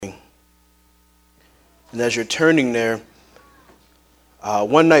And as you're turning there,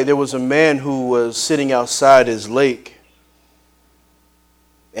 one night there was a man who was sitting outside his lake,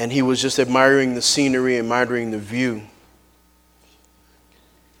 and he was just admiring the scenery, admiring the view.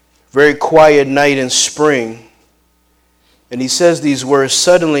 Very quiet night in spring. And he says these words,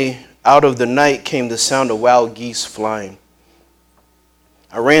 "Suddenly out of the night came the sound of wild geese flying.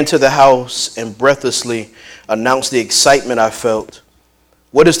 I ran to the house and breathlessly announced the excitement I felt.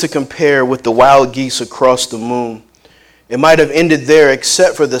 What is to compare with the wild geese across the moon? It might have ended there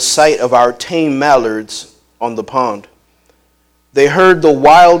except for the sight of our tame mallards on the pond. They heard the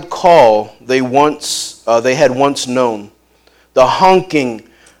wild call they had once known. The honking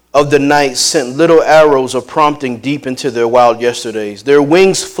of the night sent little arrows of prompting deep into their wild yesterdays. Their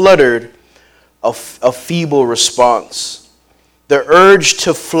wings fluttered a feeble response. The urge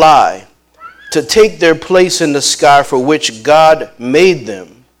to fly, to take their place in the sky for which God made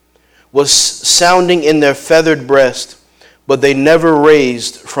them, was sounding in their feathered breast, but they never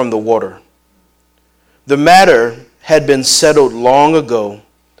raised from the water. The matter had been settled long ago.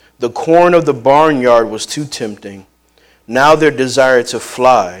 The corn of the barnyard was too tempting. Now their desire to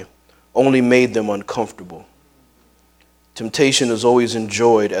fly only made them uncomfortable. Temptation is always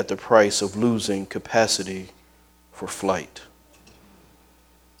enjoyed at the price of losing capacity for flight."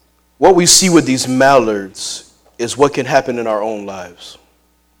 What we see with these mallards is what can happen in our own lives,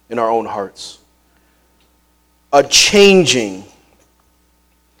 in our own hearts. A changing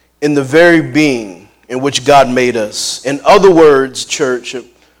in the very being in which God made us. In other words, church,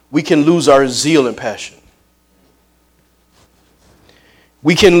 we can lose our zeal and passion.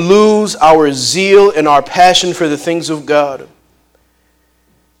 We can lose our zeal and our passion for the things of God.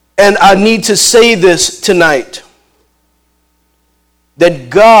 And I need to say this tonight, that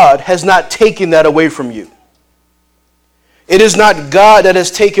God has not taken that away from you. It is not God that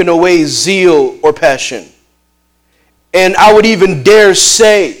has taken away zeal or passion. And I would even dare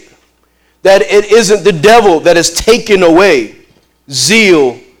say that it isn't the devil that has taken away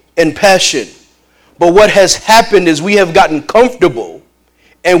zeal and passion. But what has happened is we have gotten comfortable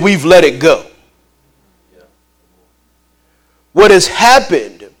and we've let it go. What has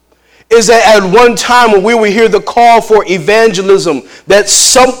happened is that at one time when we would hear the call for evangelism, that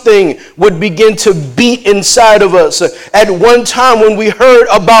something would begin to beat inside of us. At one time when we heard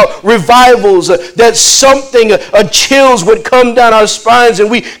about revivals, that something, chills would come down our spines and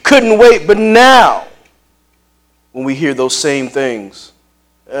we couldn't wait. But now, when we hear those same things,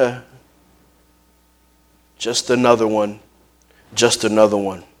 just another one, just another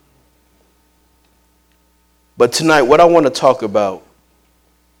one. But tonight, what I want to talk about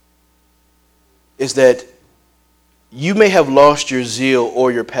is that you may have lost your zeal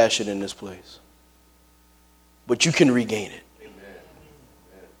or your passion in this place, but you can regain it.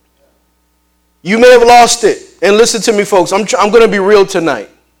 You may have lost it. And listen to me, folks, I'm going to be real tonight.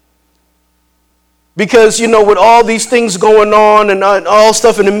 Because, you know, with all these things going on and all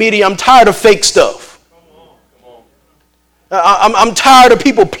stuff in the media, I'm tired of fake stuff. I'm tired of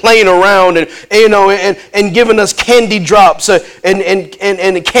people playing around and giving us candy drops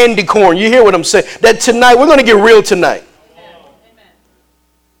and candy corn. You hear what I'm saying? That tonight, we're going to get real tonight. Amen.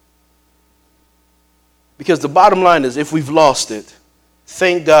 Because the bottom line is, if we've lost it,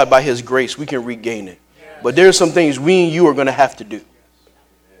 thank God by his grace we can regain it. But there are some things we and you are going to have to do.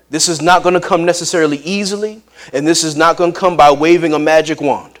 This is not going to come necessarily easily, and this is not going to come by waving a magic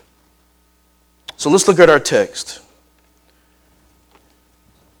wand. So let's look at our text.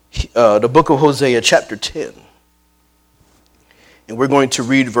 The book of Hosea, chapter 10. And we're going to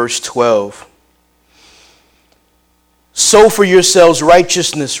read verse 12. "Sow for yourselves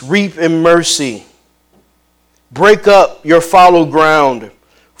righteousness, reap in mercy. Break up your fallow ground,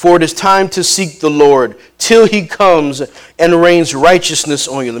 for it is time to seek the Lord, till he comes and rains righteousness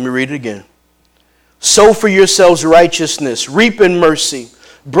on you." Let me read it again. "Sow for yourselves righteousness, reap in mercy.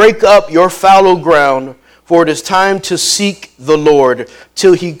 Break up your fallow ground, for it is time to seek the Lord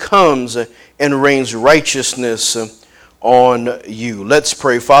till he comes and rains righteousness on you." Let's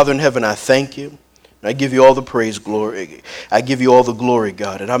pray. Father in heaven, I thank you. And I give you all the praise, glory. I give you all the glory,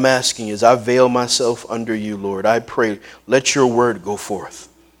 God. And I'm asking as I veil myself under you, Lord, I pray, let your word go forth.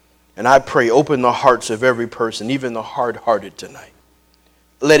 And I pray, open the hearts of every person, even the hard-hearted tonight.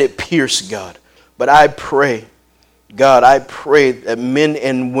 Let it pierce, God. But I pray, God, I pray that men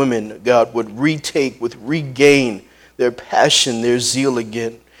and women, God, would regain their passion, their zeal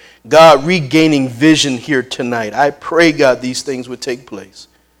again. God, regaining vision here tonight. I pray, God, these things would take place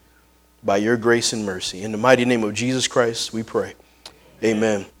by your grace and mercy. In the mighty name of Jesus Christ, we pray.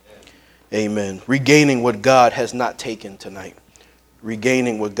 Amen. Amen. Regaining what God has not taken tonight.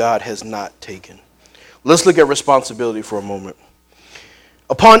 Regaining what God has not taken. Let's look at responsibility for a moment.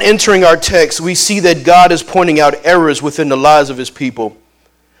 Upon entering our text, we see that God is pointing out errors within the lives of his people.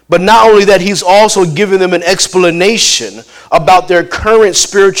 But not only that, he's also giving them an explanation about their current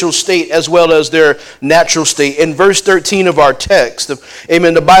spiritual state as well as their natural state. In verse 13 of our text,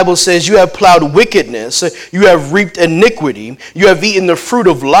 amen, the Bible says, you have plowed wickedness, you have reaped iniquity, you have eaten the fruit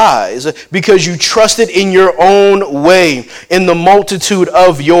of lies, because you trusted in your own way, in the multitude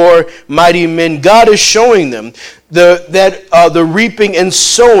of your mighty men. God is showing them that the reaping and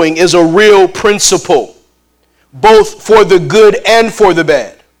sowing is a real principle, both for the good and for the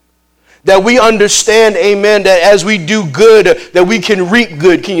bad. That we understand, amen, that as we do good, that we can reap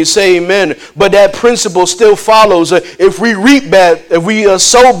good. Can you say amen? But that principle still follows. If we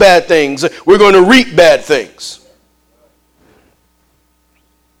sow bad things, we're going to reap bad things.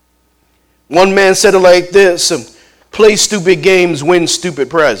 One man said it like this: play stupid games, win stupid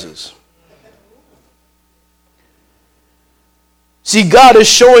prizes. See, God is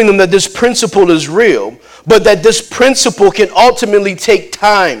showing them that this principle is real, but that this principle can ultimately take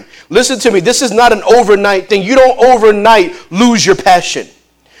time. Listen to me, this is not an overnight thing. You don't overnight lose your passion.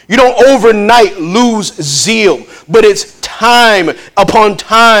 You don't overnight lose zeal, but it's time upon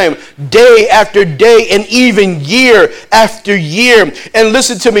time, day after day, and even year after year. And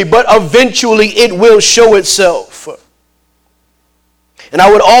listen to me, but eventually it will show itself. And I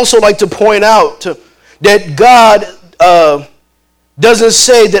would also like to point out that God doesn't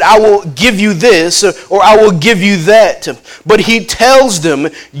say that I will give you this or I will give you that. But he tells them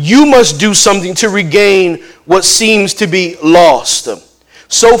you must do something to regain what seems to be lost.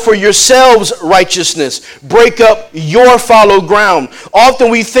 So for yourselves righteousness, break up your fallow ground.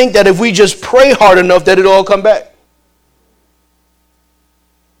 Often we think that if we just pray hard enough that it'll all come back.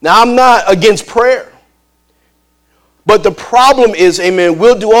 Now I'm not against prayer. But the problem is, amen,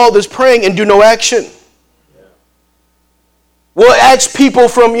 we'll do all this praying and do no action. We'll ask people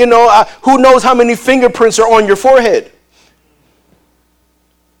from, who knows how many fingerprints are on your forehead.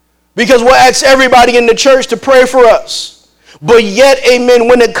 Because we'll ask everybody in the church to pray for us. But yet, amen,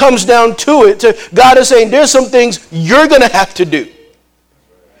 when it comes down to it, God is saying there's some things you're going to have to do.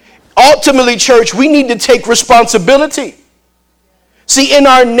 Ultimately, church, we need to take responsibility. See, in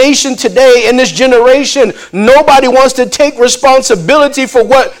our nation today, in this generation, nobody wants to take responsibility for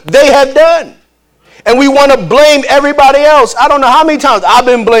what they have done. And we want to blame everybody else. I don't know how many times I've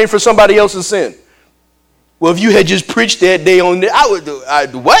been blamed for somebody else's sin. Well, if you had just preached that day on it, I would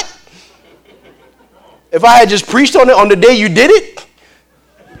do what? If I had just preached on it on the day you did it?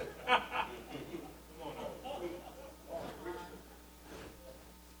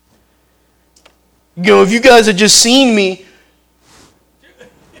 If you guys had just seen me.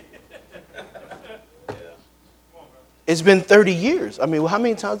 It's been 30 years. I mean, how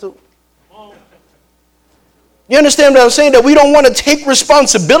many times? You understand what I'm saying? That we don't want to take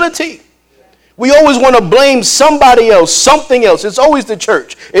responsibility. We always want to blame somebody else, something else. It's always the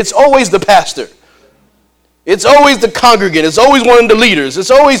church. It's always the pastor. It's always the congregant. It's always one of the leaders. It's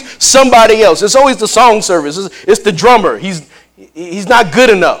always somebody else. It's always the song service. It's the drummer. He's not good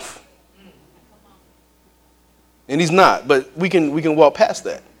enough. And he's not, but we can walk past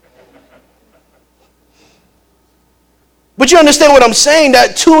that. But you understand what I'm saying?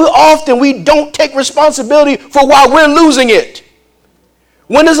 That too often we don't take responsibility for why we're losing it.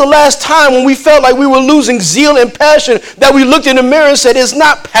 When is the last time when we felt like we were losing zeal and passion that we looked in the mirror and said, it's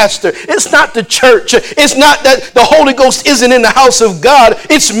not pastor, it's not the church, it's not that the Holy Ghost isn't in the house of God,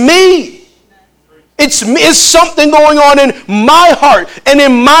 it's me. It's me. It's something going on in my heart and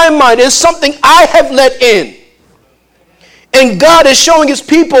in my mind. It's something I have let in. And God is showing his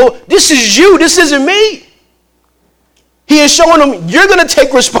people, this is you, this isn't me. He is showing them, you're going to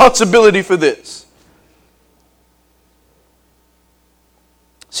take responsibility for this.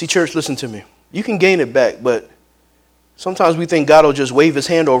 See, church, listen to me. You can gain it back, but sometimes we think God will just wave his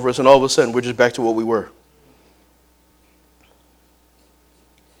hand over us and all of a sudden we're just back to what we were.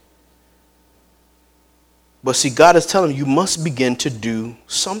 But see, God is telling you must begin to do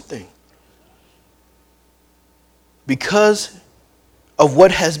something. Because of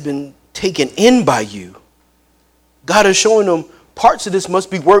what has been taken in by you, God is showing them parts of this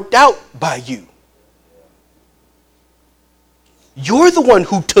must be worked out by you. You're the one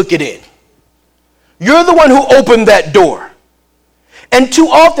who took it in. You're the one who opened that door. And too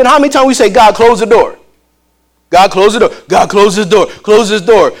often, how many times we say, God, close the door? God, close the door. God, close this door. Close this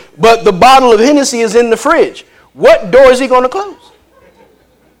door. But the bottle of Hennessy is in the fridge. What door is he going to close?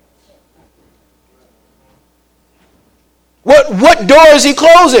 What door is he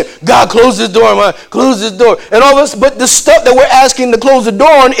closing? God, close this door, man. Close this door. And all this, but the stuff that we're asking to close the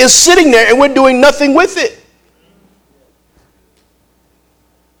door on is sitting there and we're doing nothing with it.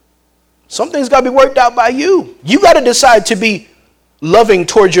 Something's got to be worked out by you. You got to decide to be loving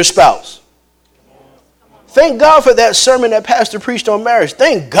towards your spouse. Thank God for that sermon that Pastor preached on marriage.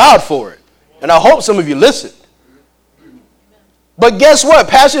 Thank God for it. And I hope some of you listened. But guess what?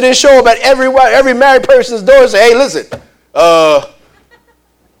 Pastor didn't show up at every married person's door and say, hey, listen,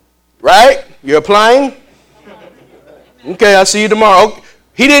 right? You're applying? Okay, I'll see you tomorrow.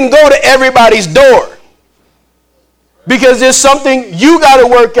 He didn't go to everybody's door because there's something you got to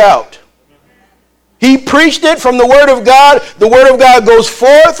work out. He preached it from the Word of God. The Word of God goes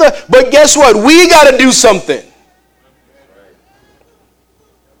forth. But guess what? We got to do something.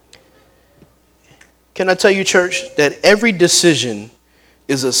 Can I tell you, church, that every decision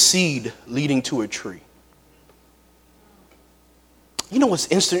is a seed leading to a tree? You know what's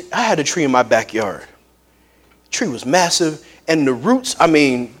instant? I had a tree in my backyard. The tree was massive. And the roots, I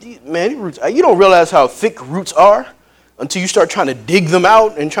mean, man, the roots, you don't realize how thick roots are until you start trying to dig them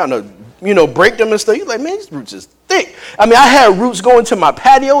out and trying to, break them and stuff. You're like, man, these roots is thick. I mean, I had roots going to my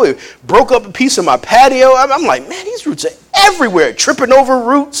patio. It broke up a piece of my patio. I'm like, man, these roots are everywhere. Tripping over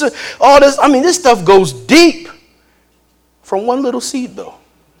roots, all this. I mean, this stuff goes deep. From one little seed, though.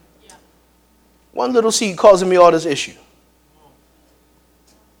 Yeah. One little seed causing me all this issue.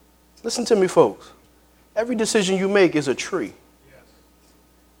 Listen to me, folks. Every decision you make is a tree.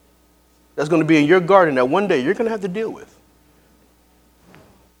 That's going to be in your garden that one day you're going to have to deal with.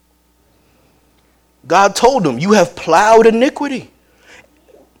 God told them, you have plowed iniquity.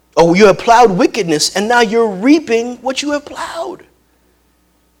 Oh, you have plowed wickedness, and now you're reaping what you have plowed.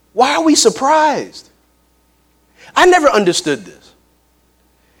 Why are we surprised? I never understood this.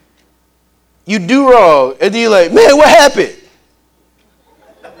 You do wrong, and then you're like, man, what happened?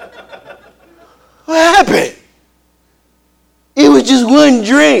 What happened? It was just one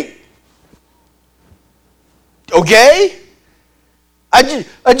drink. Okay? I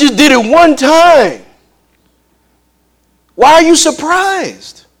just did it one time. Why are you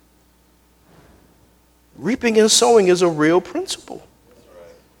surprised? Reaping and sowing is a real principle.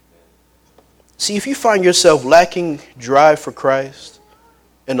 See, if you find yourself lacking drive for Christ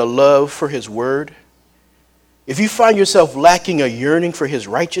and a love for his word, if you find yourself lacking a yearning for his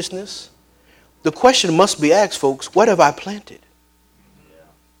righteousness, the question must be asked, folks, what have I planted?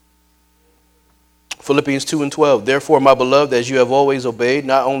 Philippians 2:12. Therefore, my beloved, as you have always obeyed,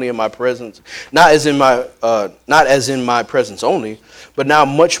 not only in my presence, not as in my presence only, but now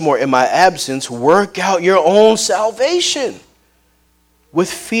much more in my absence, work out your own salvation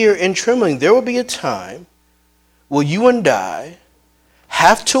with fear and trembling. There will be a time where you and I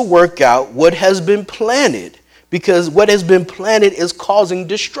have to work out what has been planted, because what has been planted is causing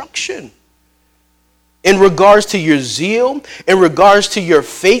destruction. In regards to your zeal, in regards to your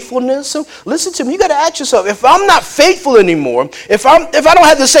faithfulness. So listen to me, you got to ask yourself, if I'm not faithful anymore, if I don't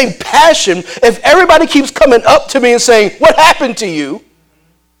have the same passion, if everybody keeps coming up to me and saying, what happened to you?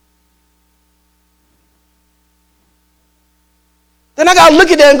 Then I got to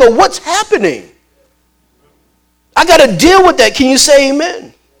look at that and go, what's happening? I got to deal with that. Can you say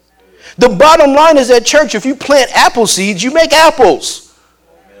amen? The bottom line is at church, if you plant apple seeds, you make apples.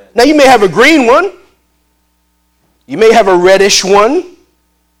 Now you may have a green one. You may have a reddish one.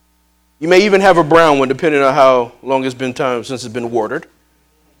 You may even have a brown one, depending on how long it's been time since it's been watered.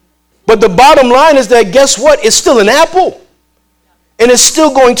 But the bottom line is that, guess what? It's still an apple. And it's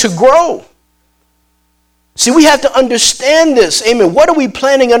still going to grow. See, we have to understand this. Amen. What are we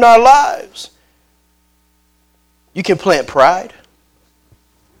planting in our lives? You can plant pride,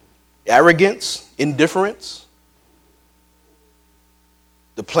 arrogance, indifference,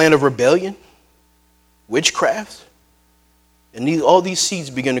 the plant of rebellion, witchcraft. And all these seeds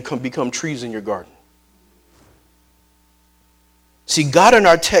begin to become trees in your garden. See, God in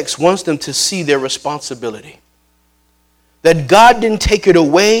our text wants them to see their responsibility. That God didn't take it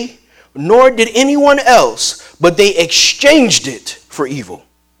away, nor did anyone else, but they exchanged it for evil.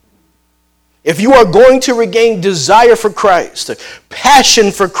 If you are going to regain desire for Christ,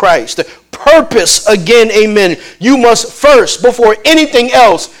 passion for Christ, purpose again, amen, you must first, before anything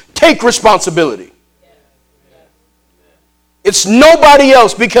else, take responsibility. It's nobody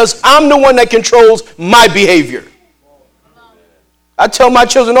else, because I'm the one that controls my behavior. I tell my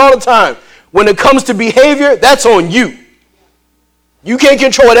children all the time, when it comes to behavior, that's on you. You can't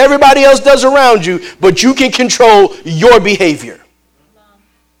control what everybody else does around you, but you can control your behavior.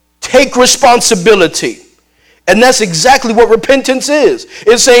 Take responsibility. And that's exactly what repentance is.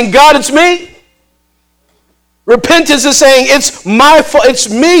 It's saying, God, it's me. Repentance is saying, it's my fault, it's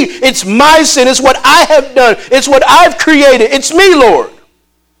me, it's my sin, it's what I have done, it's what I've created, it's me, Lord.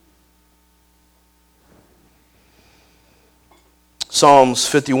 Psalms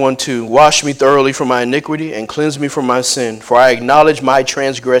 51:2, wash me thoroughly from my iniquity and cleanse me from my sin, for I acknowledge my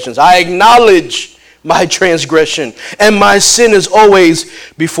transgressions. I acknowledge my transgression, and my sin is always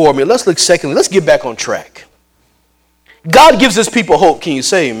before me. Let's look secondly, let's get back on track. God gives his people hope. Can you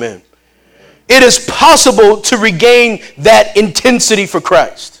say amen? It is possible to regain that intensity for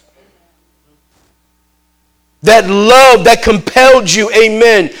Christ. That love that compelled you,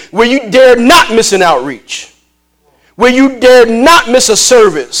 amen, where you dare not miss an outreach. Where you dare not miss a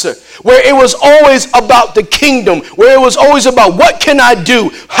service, where it was always about the kingdom, where it was always about what can I do?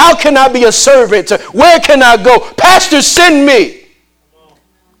 How can I be a servant? Where can I go? Pastor, send me.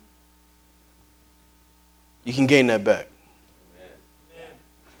 You can gain that back.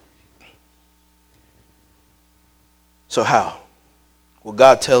 So how? Well,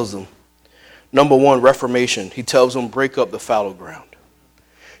 God tells them, number one, reformation. He tells them, break up the fallow ground.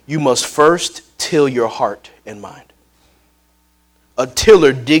 You must first till your heart and mind. A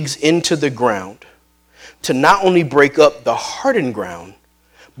tiller digs into the ground to not only break up the hardened ground,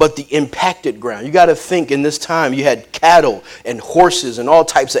 but the impacted ground. You got to think in this time you had cattle and horses and all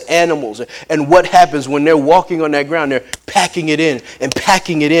types of animals. And what happens when they're walking on that ground? They're packing it in and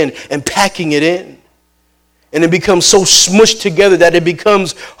packing it in and packing it in. And it becomes so smushed together that it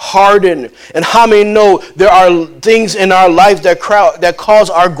becomes hardened. And how many know there are things in our life that cause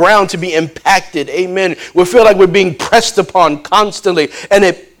our ground to be impacted? Amen. We feel like we're being pressed upon constantly. And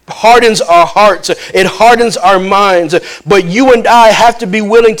it hardens our hearts. It hardens our minds. But you and I have to be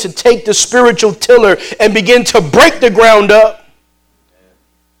willing to take the spiritual tiller and begin to break the ground up.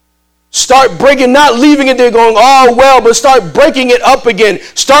 Start breaking, not leaving it there going, oh, well, but start breaking it up again.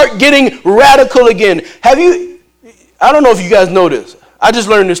 Start getting radical again. I don't know if you guys know this. I just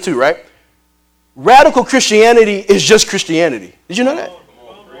learned this too, right? Radical Christianity is just Christianity. Did you know that?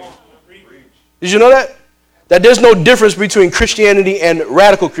 Did you know that? That there's no difference between Christianity and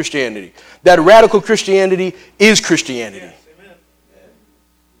radical Christianity. That radical Christianity is Christianity.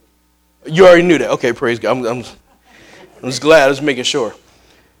 You already knew that. Okay, praise God. I'm just glad. I was making sure.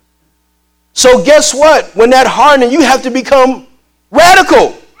 So guess what? When that hardening, you have to become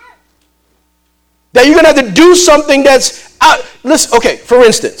radical. That you're going to have to do something that's out. Listen, okay, for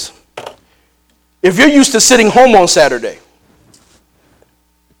instance, if you're used to sitting home on Saturday,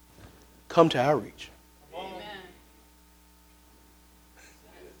 come to outreach.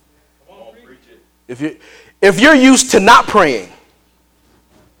 If you're used to not praying,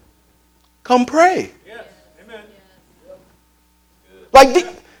 come pray. Yes. Amen. Like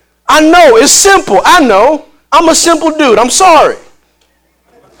I know, it's simple. I know. I'm a simple dude. I'm sorry.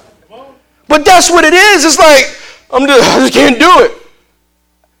 But that's what it is. It's like, I just can't do it.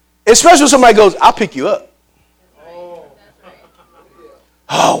 Especially when somebody goes, I'll pick you up.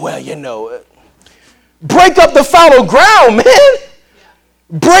 Oh, well, you know. Break up the fallow ground, man.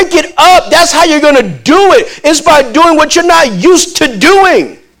 Break it up. That's how you're going to do it. It's by doing what you're not used to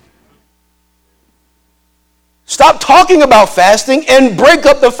doing. Stop talking about fasting and break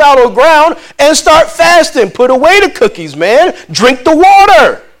up the fallow ground and start fasting. Put away the cookies, man. Drink the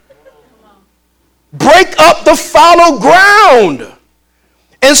water. Break up the fallow ground.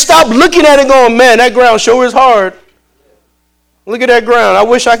 And stop looking at it going, man, that ground sure is hard. Look at that ground. I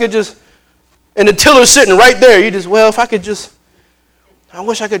wish I could just, and the tiller's sitting right there. You just, well, if I could just, I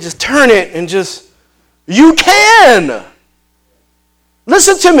wish I could just turn it and just, you can.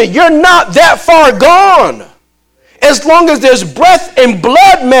 Listen to me. You're not that far gone. As long as there's breath and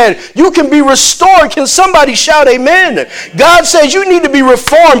blood, man, you can be restored. Can somebody shout amen? God says you need to be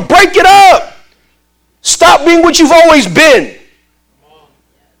reformed. Break it up. Stop being what you've always been.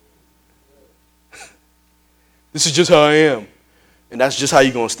 This is just how I am. And that's just how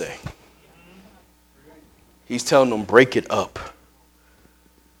you're going to stay. He's telling them, break it up.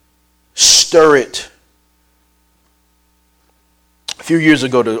 Stir it. A few years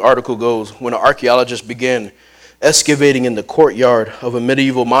ago, the article goes, when an archaeologist began excavating in the courtyard of a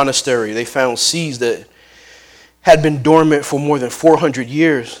medieval monastery, they found seeds that had been dormant for more than 400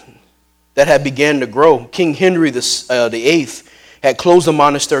 years that had began to grow. King Henry the Eighth had closed the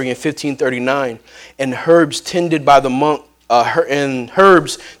monastery in 1539, and herbs tended by the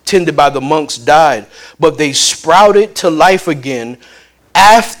monks died, but they sprouted to life again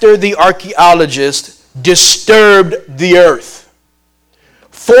after the archaeologist disturbed the earth.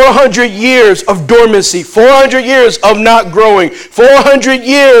 400 years of dormancy, 400 years of not growing, 400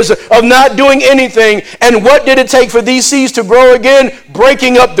 years of not doing anything. And what did it take for these seeds to grow again?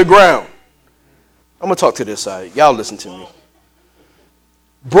 Breaking up the ground. I'm going to talk to this side. Y'all listen to me.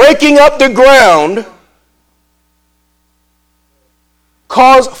 Breaking up the ground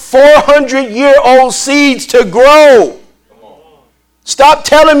cause 400-year-old seeds to grow. Stop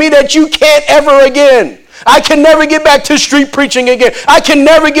telling me that you can't ever again. I can never get back to street preaching again. I can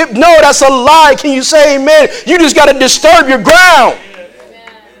never get, no, that's a lie. Can you say amen? You just got to disturb your ground. Amen.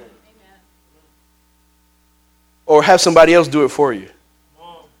 Or have somebody else do it for you.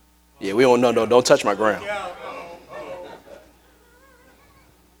 Yeah, we don't know, don't touch my ground.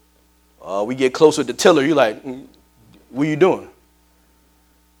 We get closer to tiller, you're like, what are you doing?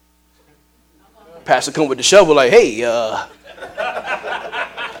 Pastor come with the shovel like, hey,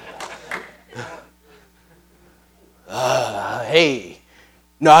 hey.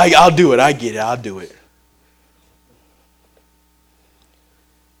 No, I'll do it. I get it. I'll do it.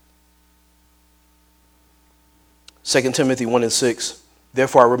 Second Timothy 1:6.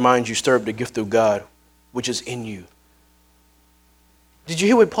 Therefore, I remind you, stir up the gift of God, which is in you. Did you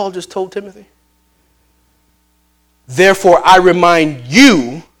hear what Paul just told Timothy? Therefore, I remind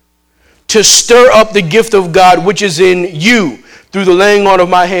you to stir up the gift of God, which is in you, through the laying on of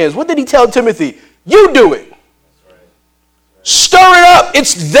my hands. What did he tell Timothy? You do it. Stir it up.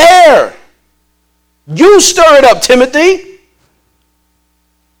 It's there. You stir it up, Timothy.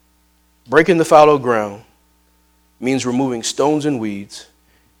 Breaking the fallow ground means removing stones and weeds,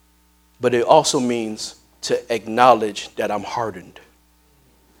 but it also means to acknowledge that I'm hardened.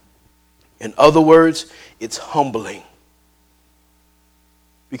 In other words, it's humbling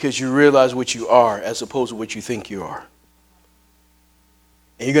because you realize what you are as opposed to what you think you are.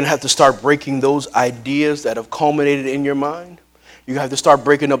 And you're going to have to start breaking those ideas that have culminated in your mind. You have to start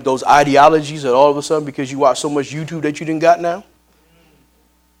breaking up those ideologies that all of a sudden, because you watch so much YouTube that you didn't got now.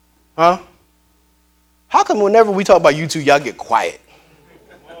 Huh? How come whenever we talk about YouTube, y'all get quiet?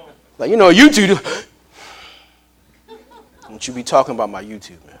 Like, YouTube. Don't you be talking about my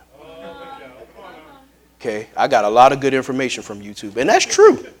YouTube, man. Okay, I got a lot of good information from YouTube, and that's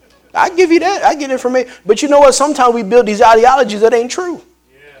true. I give you that. I get information. But you know what? Sometimes we build these ideologies that ain't true.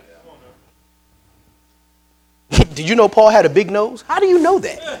 Did you know Paul had a big nose? How do you know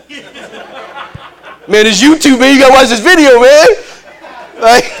that? Man, it's YouTube, man. You got to watch this video, man.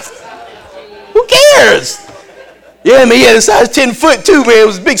 Like, who cares? Yeah, man, he had a size 10 foot too, man. It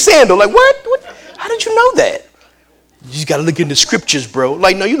was a big sandal. Like, what? How did you know that? You just got to look in the scriptures, bro.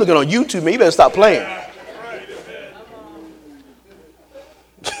 Like, no, you're looking on YouTube, man. You better stop playing.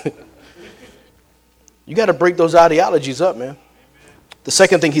 You got to break those ideologies up, man. The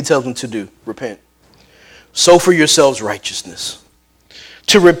second thing he tells them to do, repent. Sow for yourselves righteousness.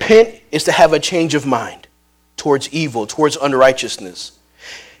 To repent is to have a change of mind towards evil, towards unrighteousness.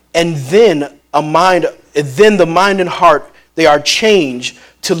 And then the mind and heart, they are changed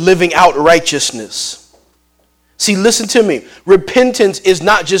to living out righteousness. See, listen to me. Repentance is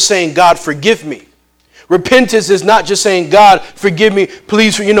not just saying, God, forgive me. Repentance is not just saying, God, forgive me,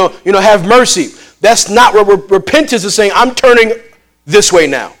 please, have mercy. That's not what repentance is saying. I'm turning this way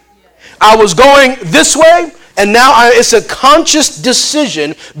now. I was going this way, and now it's a conscious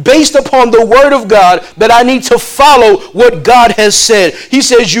decision based upon the word of God that I need to follow what God has said. He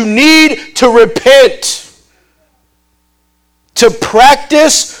says you need to repent, to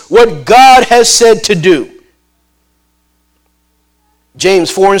practice what God has said to do.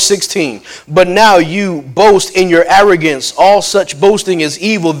 James 4:16. But now you boast in your arrogance. All such boasting is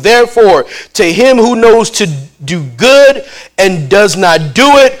evil. Therefore, to him who knows to do good and does not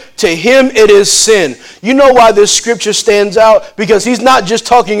do it, to him it is sin. You know why this scripture stands out? Because he's not just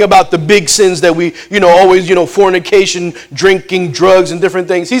talking about the big sins that we, always, fornication, drinking, drugs, and different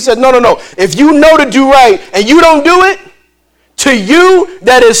things. He said, no. If you know to do right and you don't do it, to you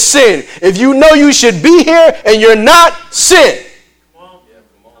that is sin. If you know you should be here and you're not, sin.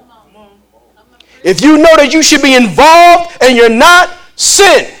 If you know that you should be involved and you're not,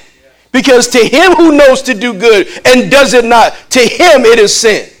 sin. Because to him who knows to do good and does it not, to him it is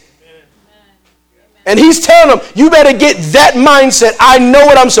sin. And he's telling them, you better get that mindset. I know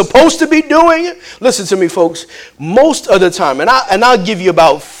what I'm supposed to be doing. Listen to me, folks. Most of the time, and I'll give you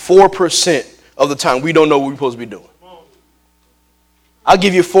about 4% of the time, we don't know what we're supposed to be doing. I'll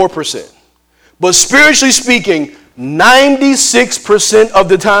give you 4%. But spiritually speaking, 96% of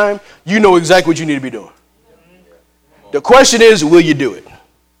the time, you know exactly what you need to be doing. The question is, will you do it?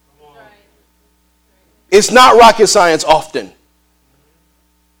 It's not rocket science often.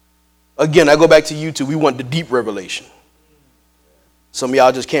 Again, I go back to YouTube. We want the deep revelation. Some of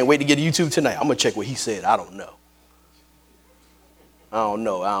y'all just can't wait to get to YouTube tonight. I'm going to check what he said. I don't know.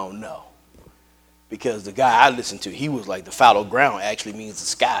 Because the guy I listened to, he was like, the fallow ground actually means the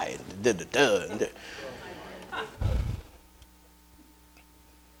sky.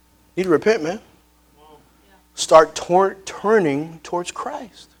 Need to repent, man. Start turning towards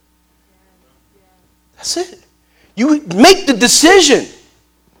Christ. That's it. You make the decision.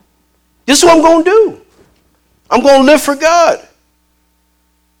 This is what I'm going to do. I'm going to live for God.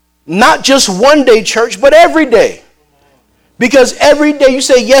 Not just one day, church, but every day. Because every day you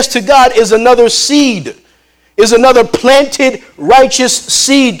say yes to God is another seed, is another planted righteous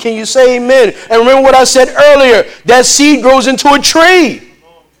seed. Can you say amen? And remember what I said earlier, that seed grows into a tree.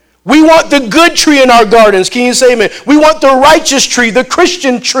 We want the good tree in our gardens. Can you say amen? We want the righteous tree, the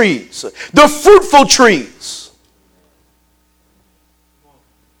Christian trees, the fruitful trees.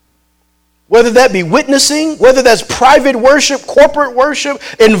 Whether that be witnessing, whether that's private worship, corporate worship,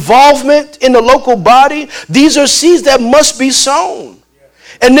 involvement in the local body, these are seeds that must be sown.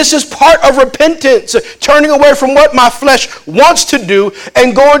 And this is part of repentance, turning away from what my flesh wants to do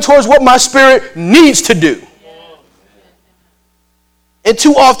and going towards what my spirit needs to do. And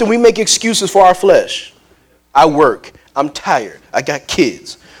too often we make excuses for our flesh. I work. I'm tired. I got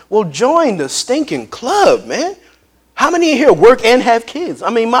kids. Well, join the stinking club, man. How many in here work and have kids? I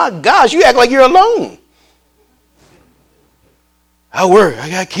mean, my gosh, you act like you're alone. I work.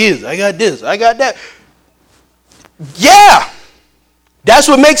 I got kids. I got this. I got that. Yeah. That's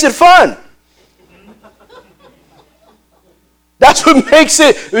what makes it fun. That's what makes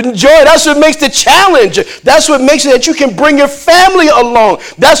it enjoy. That's what makes the challenge. That's what makes it that you can bring your family along.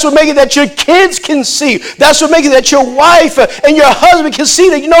 That's what makes it that your kids can see. That's what makes it that your wife and your husband can see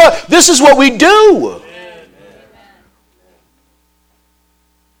that, you know what, this is what we do.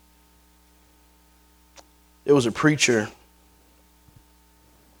 There was a preacher.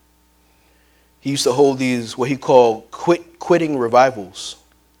 He used to hold these, what he called quitting revivals.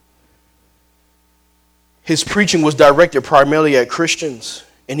 His preaching was directed primarily at Christians,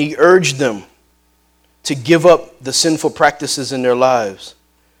 and he urged them to give up the sinful practices in their lives.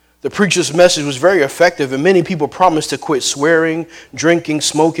 The preacher's message was very effective, and many people promised to quit swearing, drinking,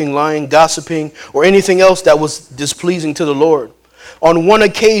 smoking, lying, gossiping, or anything else that was displeasing to the Lord. On one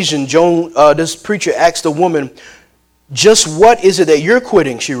occasion, this preacher asked a woman, "Just what is it that you're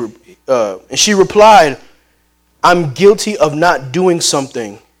quitting?" And she replied, "I'm guilty of not doing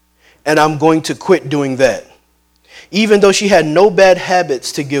something, and I'm going to quit doing that." Even though she had no bad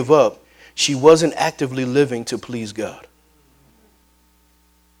habits to give up, she wasn't actively living to please God.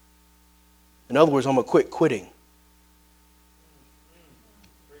 In other words, I'm going to quit quitting.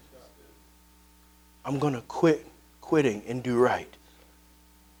 I'm going to quit quitting and do right.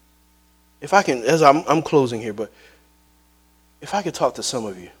 If I can, as I'm closing here, but if I could talk to some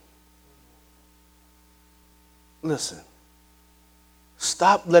of you. Listen.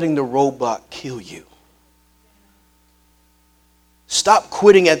 Stop letting the roadblock kill you. Stop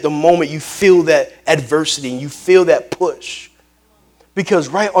quitting at the moment you feel that adversity and you feel that push. Because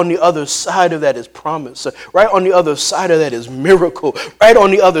right on the other side of that is promise. Right on the other side of that is miracle. Right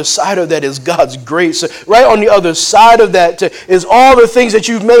on the other side of that is God's grace. Right on the other side of that is all the things that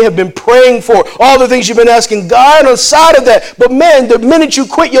you may have been praying for. All the things you've been asking God on the side of that. But man, the minute you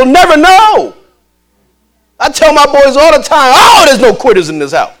quit, you'll never know. I tell my boys all the time, oh, there's no quitters in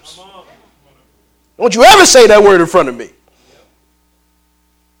this house. Don't you ever say that word in front of me.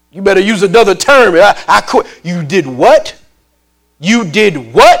 You better use another term. I quit. You did what? You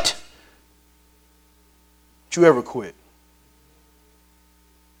did what? Did you ever quit?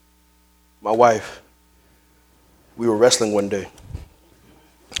 My wife, we were wrestling one day.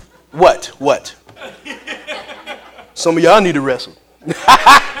 What? Some of y'all need to wrestle.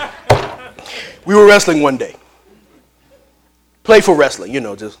 We were wrestling one day. Playful wrestling,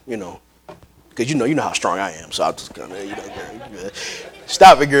 because you know how strong I am. So I'll just kind of,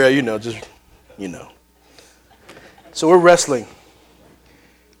 stop it, girl, So we're wrestling.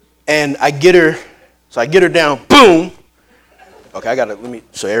 And I get her down, boom. Okay, let me,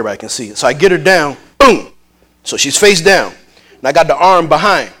 so everybody can see it. So I get her down, boom. So she's face down. And I got the arm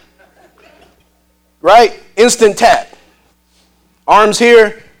behind. Right? Instant tap. Arms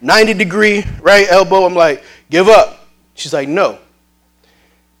here, 90 degree, right elbow. I'm like, give up. She's like, no.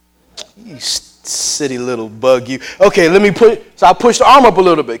 You silly little bug, you. Okay, so I push the arm up a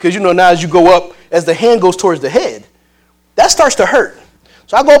little bit. Because, now as you go up, as the hand goes towards the head, that starts to hurt.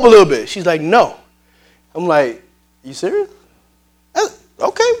 So I go up a little bit. She's like, no. I'm like, you serious?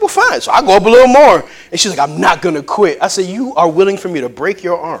 Okay, well, fine. So I go up a little more. And she's like, I'm not going to quit. I said, you are willing for me to break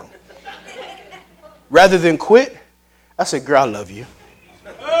your arm rather than quit? I said, girl, I love you.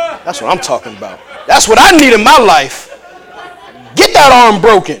 That's what I'm talking about. That's what I need in my life. Get that arm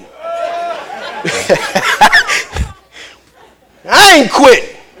broken. I ain't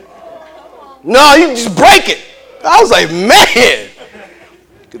quit. No, you just break it. I was like, man.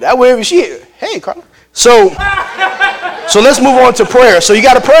 That way she, hey, Carla. So let's move on to prayer. So you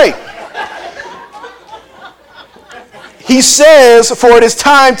got to pray. He says, for it is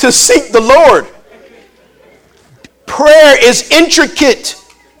time to seek the Lord. Prayer is intricate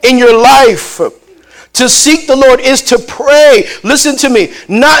in your life. To seek the Lord is to pray. Listen to me.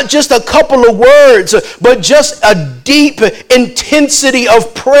 Not just a couple of words, but just a deep intensity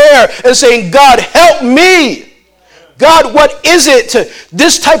of prayer and saying, God, help me. God, what is it?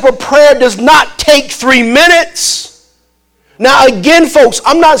 This type of prayer does not take 3 minutes. Now, again, folks,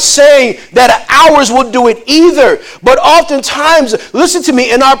 I'm not saying that hours will do it either. But oftentimes, listen to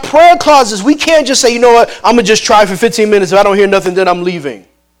me, in our prayer closets, we can't just say, you know what, I'm going to just try for 15 minutes. If I don't hear nothing, then I'm leaving.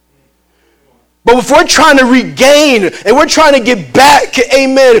 But if we're trying to regain and we're trying to get back,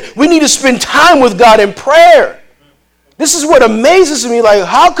 amen, we need to spend time with God in prayer. This is what amazes me. Like,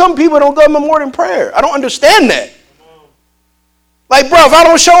 how come people don't go more than prayer? I don't understand that. Like, bro, if I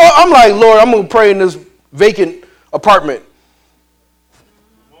don't show up, I'm like, Lord, I'm going to pray in this vacant apartment.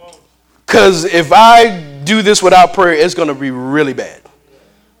 Because if I do this without prayer, it's going to be really bad.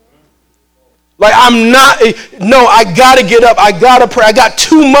 Like, I got to get up. I got to pray. I got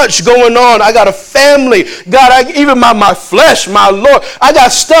too much going on. I got a family. God, even my flesh, my Lord. I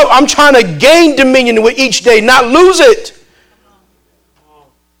got stuff. I'm trying to gain dominion with each day, not lose it.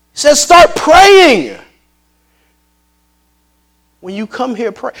 He says, start praying. When you come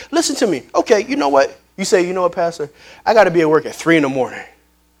here, pray. Listen to me. Okay, you know what? You say, you know what, Pastor? I got to be at work at 3 in the morning.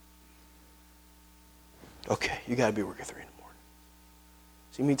 Okay, you got to be at work at 3 in the morning.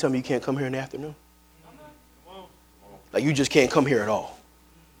 So you mean tell me you can't come here in the afternoon? Like you just can't come here at all.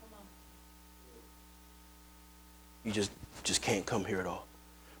 You just can't come here at all.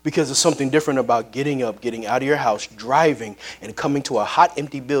 Because there's something different about getting up, getting out of your house, driving, and coming to a hot,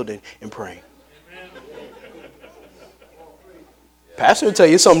 empty building and praying. Pastor will tell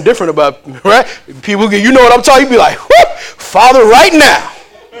you something different about, right? People get, you know what I'm talking, you be like, Father, right now.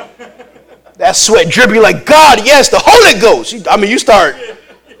 That sweat dripping like, God, yes, the Holy Ghost.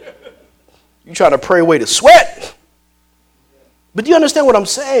 You try to pray away the sweat. But do you understand what I'm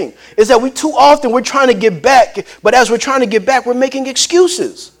saying? Is that too often we're trying to get back, but as we're trying to get back, we're making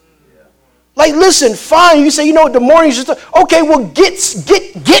excuses. Like, listen, fine. You say, you know what, the morning's just, okay, well,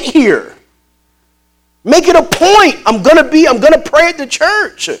 get here. Make it a point. I'm going to pray at the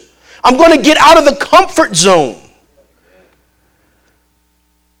church. I'm going to get out of the comfort zone.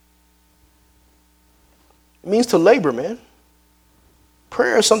 It means to labor, man.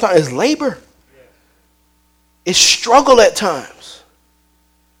 Prayer sometimes is labor. It's struggle at times.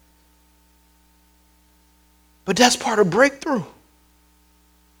 But that's part of breakthrough.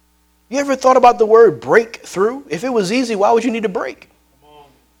 You ever thought about the word breakthrough? If it was easy, why would you need a break?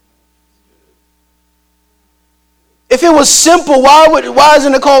 If it was simple, why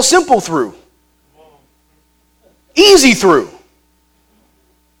isn't it called simple through? Easy through.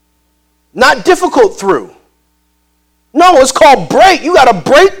 Not difficult through. No, it's called break. You got to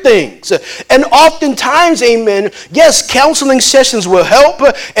break things. And oftentimes, amen, yes, counseling sessions will help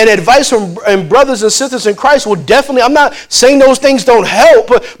and advice from brothers and sisters in Christ will definitely, I'm not saying those things don't help,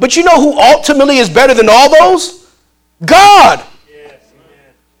 but you know who ultimately is better than all those? God. Yes,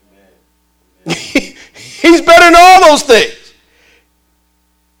 He's better than all those things.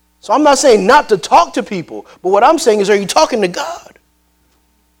 So I'm not saying not to talk to people, but what I'm saying is, are you talking to God?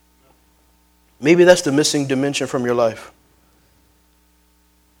 Maybe that's the missing dimension from your life.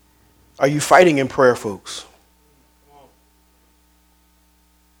 Are you fighting in prayer, folks?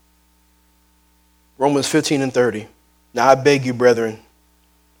 Romans 15:30. Now I beg you, brethren,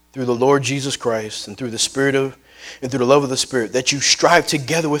 through the Lord Jesus Christ and through the love of the Spirit, that you strive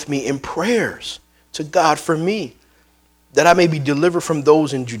together with me in prayers to God for me, that I may be delivered from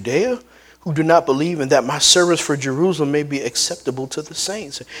those in Judea who do not believe, and that my service for Jerusalem may be acceptable to the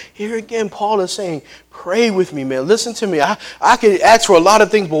saints. Here again, Paul is saying, pray with me, man. Listen to me. I can ask for a lot of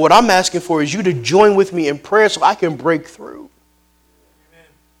things, but what I'm asking for is you to join with me in prayer so I can break through. Amen.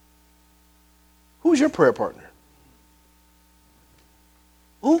 Who's your prayer partner?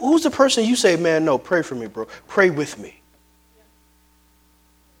 Who's the person you say, man, no, pray for me, bro. Pray with me.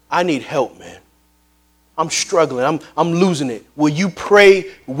 I need help, man. I'm struggling. I'm losing it. Will you pray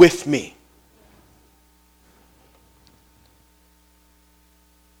with me?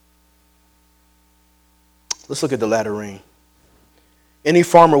 Let's look at the latter rain. Any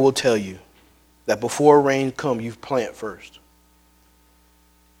farmer will tell you that before rain comes, you plant first.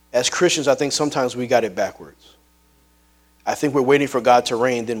 As Christians, I think sometimes we got it backwards. I think we're waiting for God to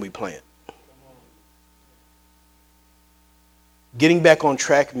rain, then we plant. Getting back on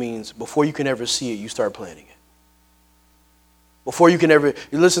track means before you can ever see it, you start planning it. Before you can ever,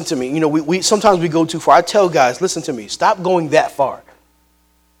 listen to me, you know, we sometimes we go too far. I tell guys, listen to me, stop going that far.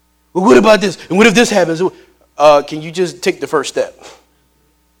 Well, what about this? And what if this happens? Can you just take the first step?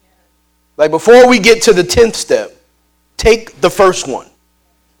 Like before we get to the 10th step, take the first one.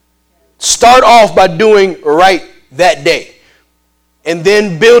 Start off by doing right that day. And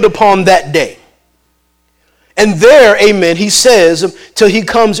then build upon that day. And there, amen, he says, till he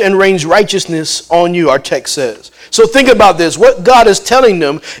comes and rains righteousness on you, our text says. So think about this. What God is telling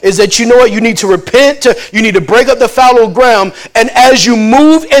them is that, you know what, you need to repent, you need to break up the fallow ground, and as you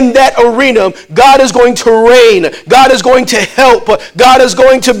move in that arena, God is going to reign, God is going to help, God is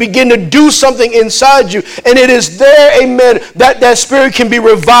going to begin to do something inside you, and it is there, amen, that spirit can be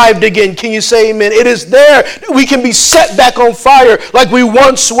revived again. Can you say amen? It is there we can be set back on fire like we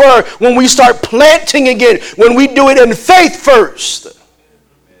once were when we start planting again, when we do it in faith first.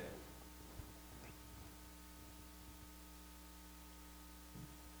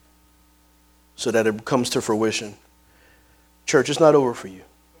 So that it comes to fruition. Church, it's not over for you.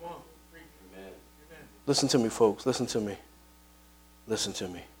 Listen to me, folks. Listen to me. Listen to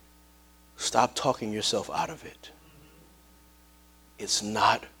me. Stop talking yourself out of it. It's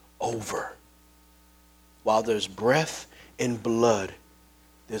not over. While there's breath and blood,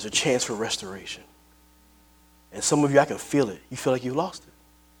 there's a chance for restoration. And some of you, I can feel it. You feel like you lost it.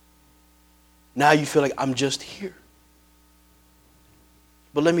 Now you feel like I'm just here.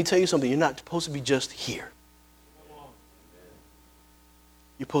 But let me tell you something. You're not supposed to be just here.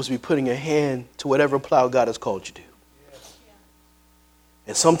 You're supposed to be putting a hand to whatever plow God has called you to.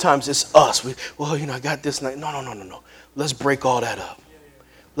 And sometimes it's us. I got this night. No. Let's break all that up.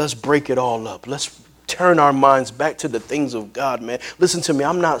 Let's break it all up. Let's turn our minds back to the things of God, man. Listen to me.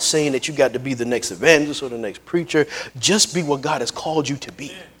 I'm not saying that you got to be the next evangelist or the next preacher. Just be what God has called you to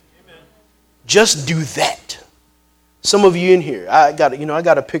be. Just do that. Some of you in here, I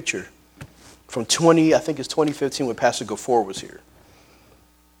got a picture from 2015 when Pastor Gafor was here.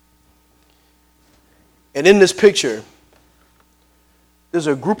 And in this picture, there's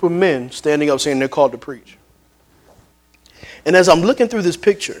a group of men standing up saying they're called to preach. And as I'm looking through this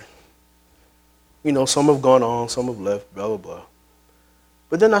picture, some have gone on, some have left, blah, blah, blah.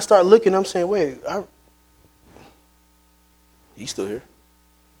 But then I start looking, I'm saying, wait, he's still here.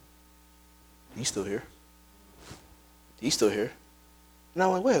 He's still here. He's still here. And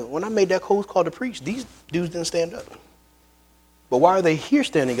I'm like, wait, when I made that cold call to preach, these dudes didn't stand up. But why are they here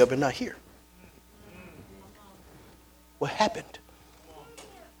standing up and not here? What happened?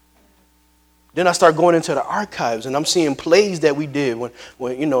 Then I start going into the archives and I'm seeing plays that we did when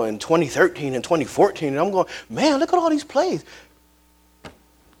in 2013 and 2014. And I'm going, man, look at all these plays.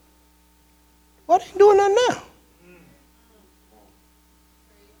 Why are they doing that now?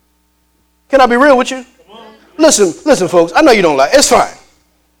 Can I be real with you? Listen, folks, I know you don't like it. It's fine.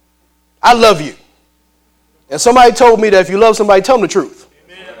 I love you. And somebody told me that if you love somebody, tell them the truth.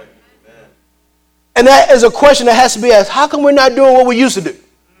 Amen. And that is a question that has to be asked. How come we're not doing what we used to do?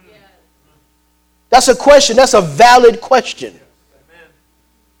 That's a question. That's a valid question.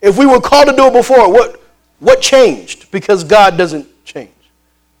 If we were called to do it before, what changed? Because God doesn't change.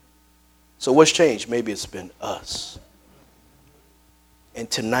 So what's changed? Maybe it's been us. And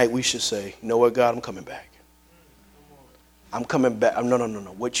tonight we should say, you know what, God, I'm coming back. I'm coming back. No.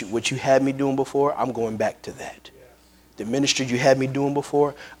 What you had me doing before, I'm going back to that. The ministry you had me doing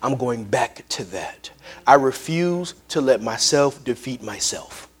before, I'm going back to that. I refuse to let myself defeat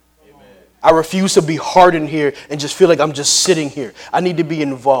myself. Amen. I refuse to be hardened here and just feel like I'm just sitting here. I need to be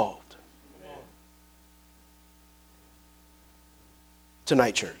involved. Amen.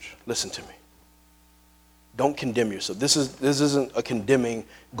 Tonight, church, listen to me. Don't condemn yourself. This isn't a condemning,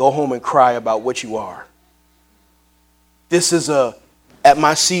 go home and cry about what you are. This is at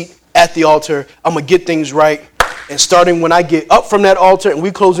my seat, at the altar, I'm going to get things right. And starting when I get up from that altar and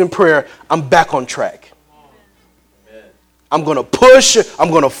we close in prayer, I'm back on track. Amen. I'm going to push, I'm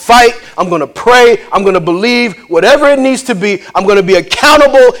going to fight, I'm going to pray, I'm going to believe, whatever it needs to be. I'm going to be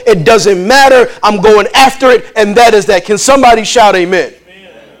accountable. It doesn't matter. I'm going after it, and that is that. Can somebody shout amen?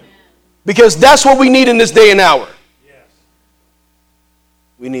 Amen. Because that's what we need in this day and hour. Yes.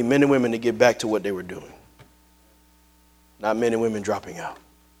 We need men and women to get back to what they were doing. Not men and women dropping out.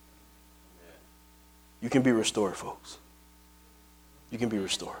 You can be restored, folks. You can be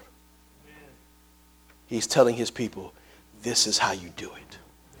restored. He's telling his people, this is how you do it.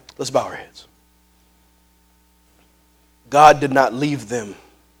 Let's bow our heads. God did not leave them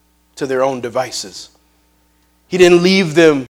to their own devices. He didn't leave them